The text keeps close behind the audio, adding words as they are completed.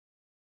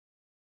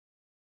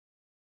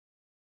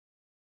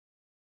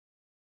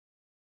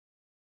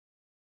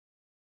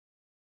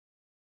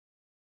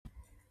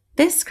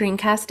This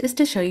screencast is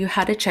to show you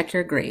how to check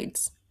your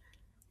grades.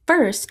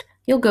 First,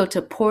 you'll go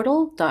to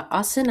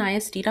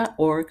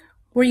portal.austinISD.org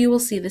where you will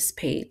see this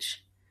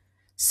page.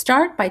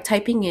 Start by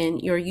typing in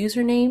your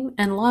username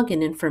and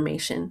login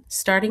information,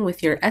 starting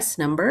with your S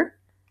number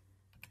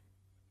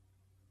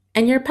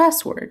and your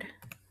password.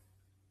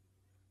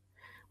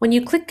 When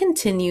you click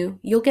Continue,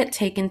 you'll get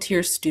taken to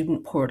your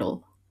student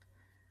portal.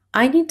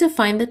 I need to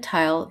find the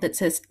tile that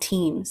says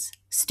Teams,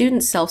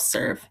 Student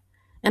Self-Serve,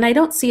 and I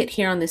don't see it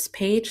here on this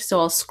page, so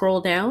I'll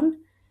scroll down,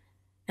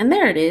 and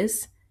there it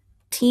is,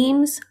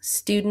 Teams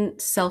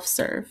Student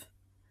Self-Serve.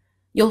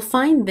 You'll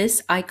find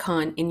this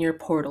icon in your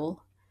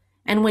portal,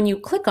 and when you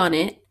click on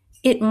it,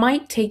 it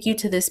might take you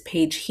to this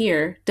page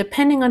here,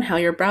 depending on how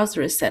your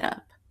browser is set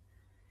up.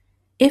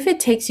 If it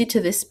takes you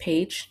to this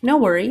page, no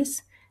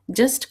worries,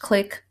 just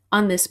click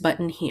on this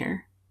button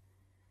here.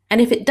 And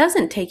if it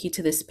doesn't take you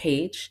to this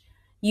page,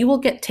 you will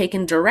get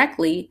taken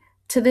directly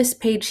to this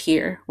page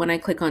here when I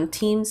click on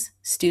Teams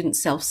Student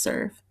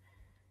Self-Serve.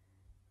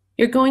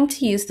 You're going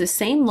to use the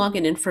same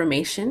login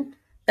information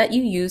that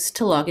you used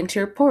to log into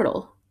your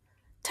portal.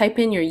 Type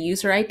in your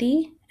user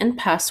ID and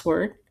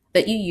password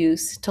that you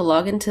use to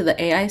log into the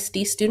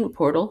AISD student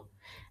portal,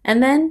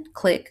 and then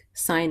click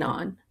Sign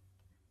On.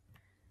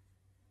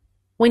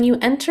 When you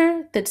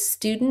enter the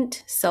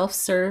Student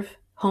Self-Serve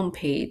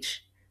homepage,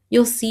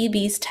 you'll see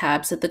these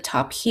tabs at the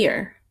top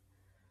here.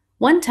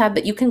 One tab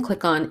that you can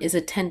click on is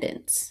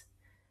Attendance.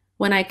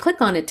 When I click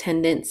on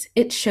Attendance,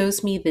 it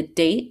shows me the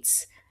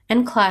dates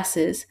and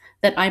classes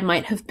that I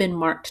might have been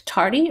marked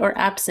tardy or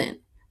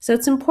absent, so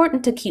it's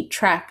important to keep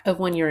track of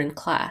when you're in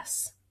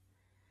class.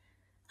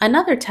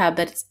 Another tab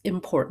that's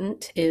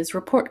important is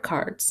Report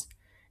Cards,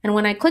 and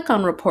when I click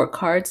on Report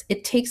Cards,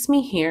 it takes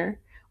me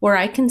here where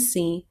I can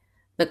see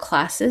the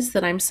classes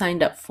that I'm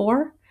signed up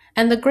for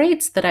and the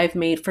grades that I've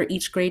made for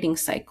each grading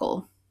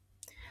cycle.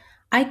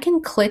 I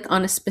can click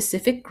on a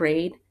specific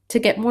grade to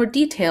get more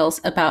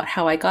details about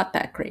how I got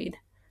that grade.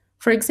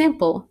 For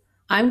example,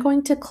 I'm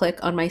going to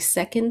click on my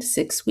second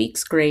 6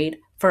 weeks grade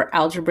for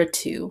Algebra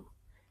 2.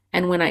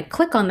 And when I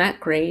click on that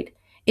grade,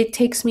 it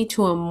takes me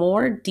to a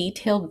more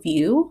detailed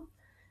view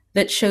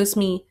that shows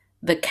me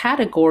the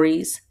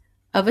categories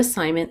of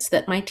assignments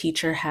that my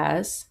teacher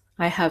has.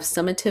 I have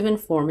summative and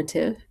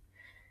formative.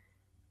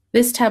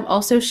 This tab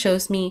also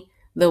shows me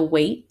the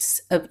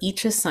weights of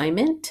each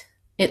assignment.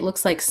 It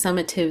looks like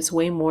summatives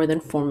way more than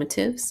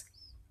formatives.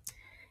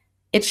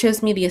 It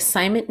shows me the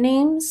assignment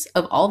names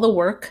of all the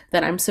work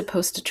that I'm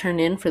supposed to turn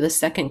in for the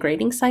second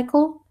grading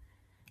cycle,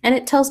 and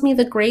it tells me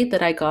the grade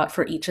that I got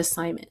for each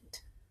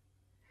assignment.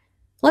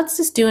 Let's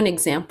just do an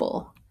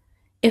example.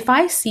 If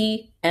I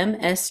see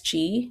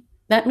MSG,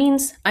 that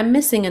means I'm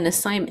missing an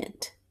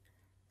assignment.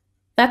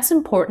 That's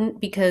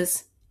important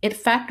because it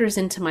factors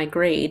into my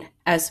grade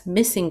as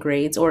missing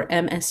grades, or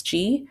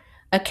MSG,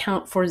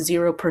 account for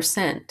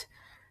 0%.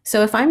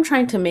 So if I'm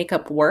trying to make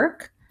up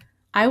work,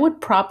 I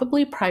would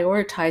probably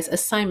prioritize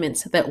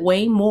assignments that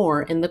weigh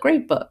more in the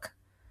gradebook.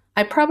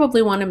 I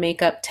probably want to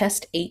make up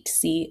Test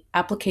 8C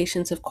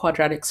applications of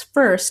quadratics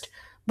first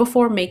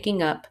before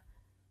making up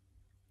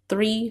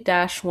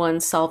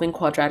 3-1 solving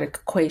quadratic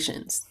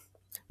equations.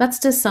 That's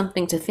just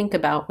something to think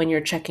about when you're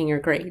checking your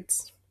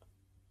grades.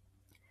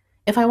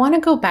 If I want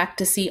to go back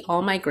to see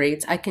all my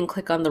grades, I can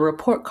click on the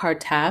Report Card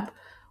tab,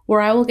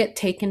 where I will get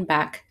taken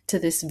back to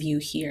this view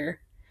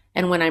here.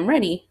 And when I'm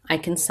ready, I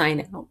can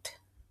sign out.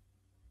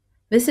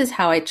 This is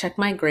how I check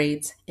my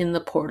grades in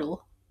the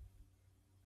portal.